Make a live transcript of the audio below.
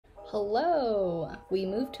Hello! We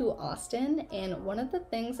moved to Austin, and one of the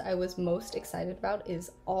things I was most excited about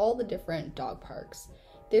is all the different dog parks.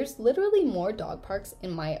 There's literally more dog parks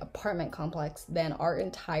in my apartment complex than our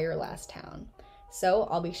entire last town. So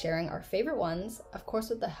I'll be sharing our favorite ones, of course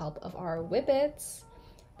with the help of our Whippets.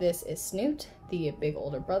 This is Snoot, the big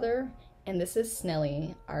older brother, and this is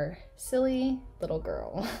Snilly, our silly little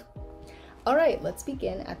girl. Alright, let's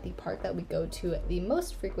begin at the park that we go to the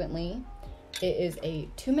most frequently. It is a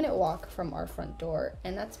 2-minute walk from our front door,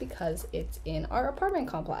 and that's because it's in our apartment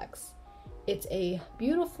complex. It's a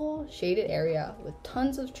beautiful shaded area with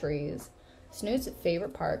tons of trees. Snoot's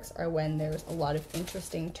favorite parks are when there's a lot of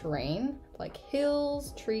interesting terrain, like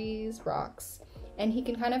hills, trees, rocks, and he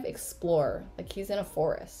can kind of explore like he's in a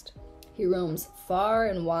forest. He roams far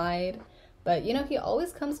and wide, but you know, he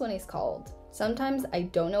always comes when he's called. Sometimes I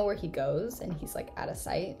don't know where he goes and he's like out of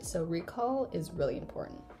sight, so recall is really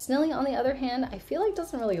important. Snilly, on the other hand, I feel like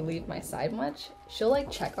doesn't really leave my side much. She'll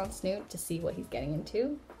like check on Snoot to see what he's getting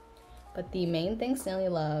into. But the main thing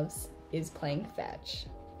Snilly loves is playing fetch.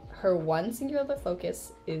 Her one singular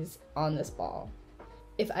focus is on this ball.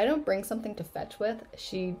 If I don't bring something to fetch with,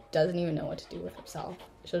 she doesn't even know what to do with herself.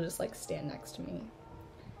 She'll just like stand next to me.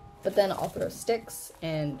 But then I'll throw sticks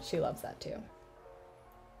and she loves that too.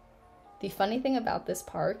 The funny thing about this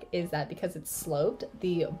park is that because it's sloped,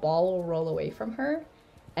 the ball will roll away from her,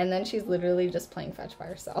 and then she's literally just playing fetch by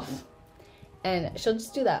herself. And she'll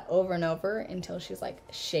just do that over and over until she's like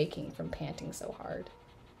shaking from panting so hard.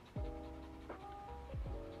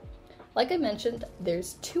 Like I mentioned,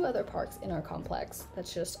 there's 2 other parks in our complex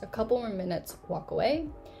that's just a couple more minutes walk away.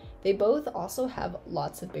 They both also have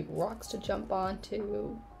lots of big rocks to jump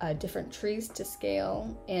onto, different trees to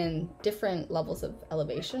scale, and different levels of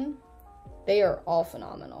elevation. They are all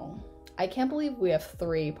phenomenal. I can't believe we have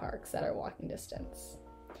 3 parks that are walking distance.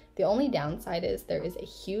 The only downside is there is a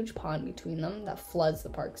huge pond between them that floods the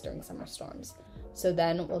parks during summer storms. So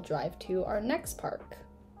then we'll drive to our next park.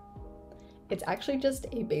 It's actually just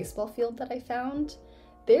a baseball field that I found.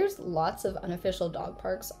 There's lots of unofficial dog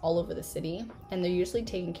parks all over the city, and they're usually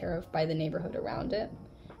taken care of by the neighborhood around it.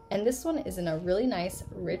 And this one is in a really nice,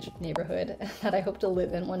 rich neighborhood that I hope to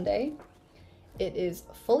live in one day. It is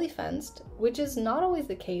fully fenced, which is not always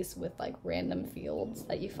the case with like random fields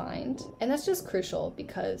that you find. And that's just crucial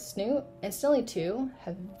because Snoot and Snilly too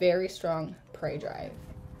have very strong prey drive.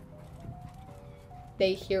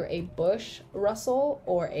 They hear a bush rustle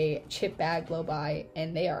or a chip bag blow by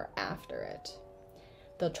and they are after it.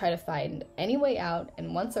 They'll try to find any way out,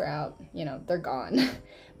 and once they're out, you know, they're gone.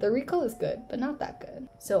 The recall is good, but not that good.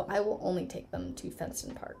 So I will only take them to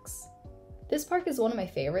fenced-in parks. This park is one of my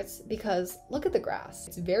favorites because look at the grass.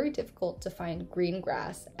 It's very difficult to find green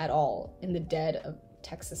grass at all in the dead of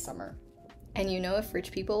Texas summer. And you know, if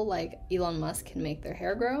rich people like Elon Musk can make their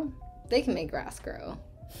hair grow, they can make grass grow.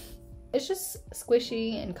 It's just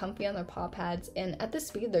squishy and comfy on their paw pads, and at the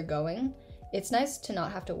speed they're going, it's nice to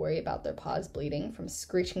not have to worry about their paws bleeding from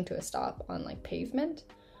screeching to a stop on like pavement,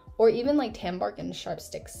 or even like tan bark and sharp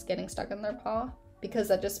sticks getting stuck in their paw, because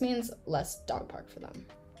that just means less dog park for them.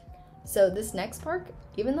 So this next park,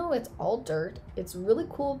 even though it's all dirt, it's really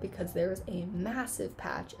cool because there's a massive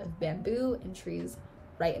patch of bamboo and trees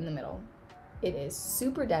right in the middle. It is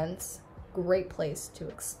super dense, great place to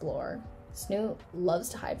explore. Snoot loves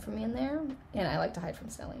to hide from me in there, and I like to hide from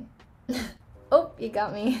Snilly. Oh, you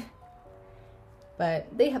got me. But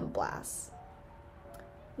they have a blast.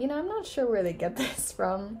 You know, I'm not sure where they get this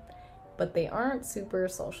from, but they aren't super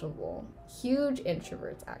sociable. Huge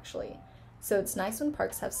introverts, actually. So it's nice when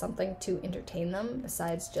parks have something to entertain them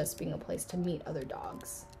besides just being a place to meet other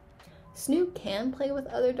dogs. Snoot can play with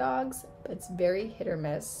other dogs, but it's very hit or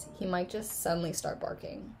miss. He might just suddenly start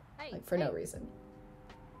barking, like for no reason.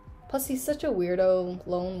 Plus he's such a weirdo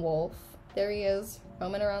lone wolf. There he is,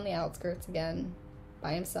 roaming around the outskirts again,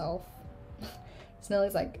 by himself.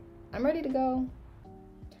 Snilly's like, I'm ready to go.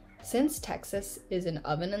 Since Texas is an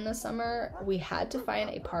oven in the summer, we had to find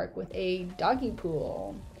a park with a doggy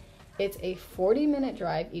pool. It's a 40-minute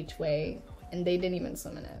drive each way, and they didn't even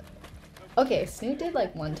swim in it. Okay, Snoot did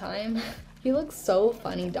like one time. He looks so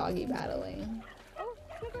funny doggy battling.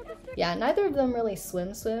 Yeah, neither of them really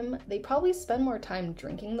swim. They probably spend more time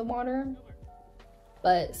drinking the water.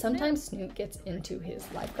 But sometimes Snoot gets into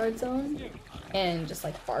his lifeguard zone and just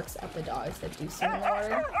like barks at the dogs that do swim in the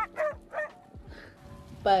water.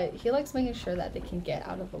 But he likes making sure that they can get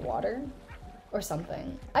out of the water or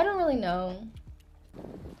something. I don't really know.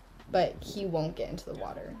 But he won't get into the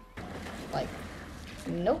water. Like,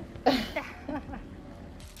 nope.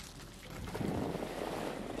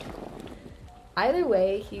 Either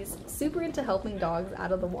way, he's super into helping dogs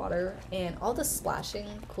out of the water, and all the splashing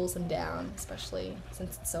cools him down, especially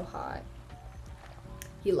since it's so hot.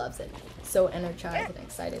 He loves it. So energized and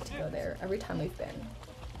excited to go there every time we've been.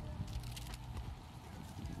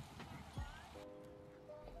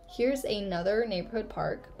 Here's another neighborhood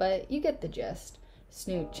park, but you get the gist.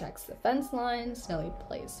 Snoot checks the fence line, Snilly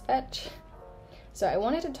plays fetch. So I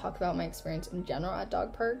wanted to talk about my experience in general at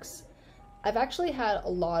dog parks. I've actually had a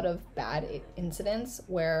lot of bad incidents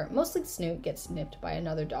where mostly Snoot gets nipped by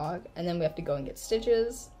another dog and then we have to go and get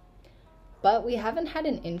stitches. But we haven't had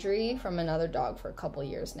an injury from another dog for a couple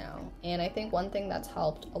years now. And I think one thing that's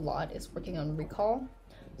helped a lot is working on recall.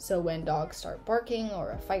 So when dogs start barking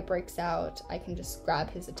or a fight breaks out, I can just grab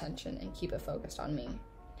his attention and keep it focused on me.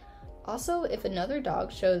 Also, if another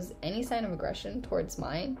dog shows any sign of aggression towards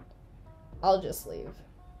mine, I'll just leave.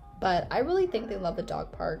 But I really think they love the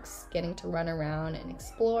dog parks, getting to run around and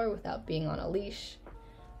explore without being on a leash.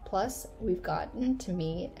 Plus, we've gotten to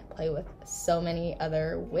meet and play with so many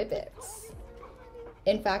other whippets.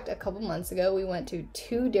 In fact, a couple months ago, we went to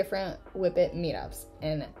 2 different whippet meetups,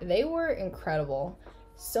 and they were incredible.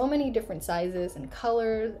 So many different sizes and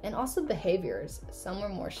colors, and also behaviors. Some were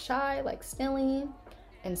more shy, like Snilly,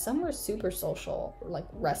 and some were super social, like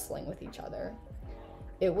wrestling with each other.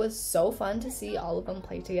 It was so fun to see all of them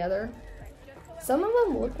play together. Some of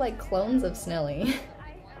them looked like clones of Snilly,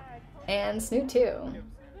 and Snoot too.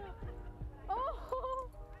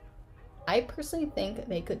 I personally think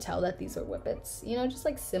they could tell that these were whippets, you know, just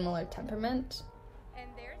like similar temperament.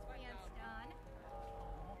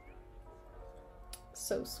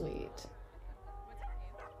 So sweet.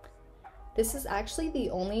 This is actually the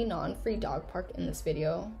only non-free dog park in this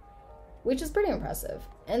video, which is pretty impressive.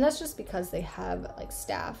 And that's just because they have like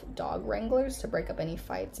staff dog wranglers to break up any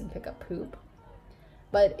fights and pick up poop.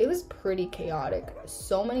 But it was pretty chaotic.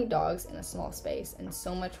 So many dogs in a small space and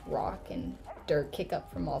so much rock and dirt kick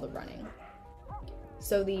up from all the running.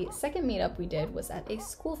 So the second meetup we did was at a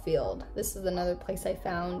school field. This is another place I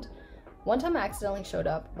found. One time I accidentally showed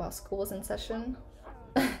up while school was in session.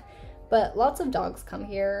 But lots of dogs come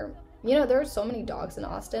here. You know, there are so many dogs in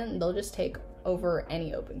Austin, they'll just take over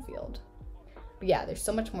any open field. But yeah, there's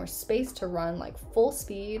so much more space to run like full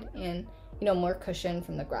speed and, you know, more cushion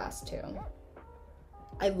from the grass too.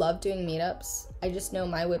 I love doing meetups. I just know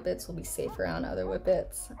my whippets will be safe around other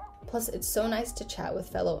whippets. Plus, it's so nice to chat with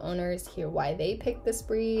fellow owners, hear why they picked this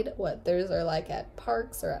breed, what theirs are like at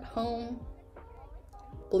parks or at home.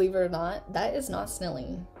 Believe it or not, that is not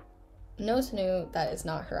Snilly. No, Snoot, that is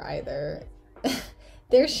not her either.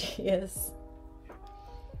 There she is.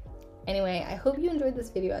 Anyway, I hope you enjoyed this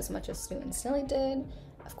video as much as Snoot and Snilly did.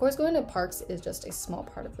 Of course, going to parks is just a small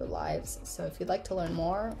part of their lives, so if you'd like to learn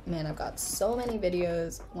more, man, I've got so many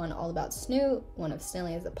videos. One all about Snoot, one of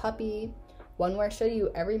Snilly as a puppy, one where I show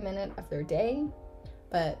you every minute of their day.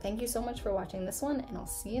 But thank you so much for watching this one, and I'll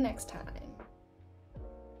see you next time.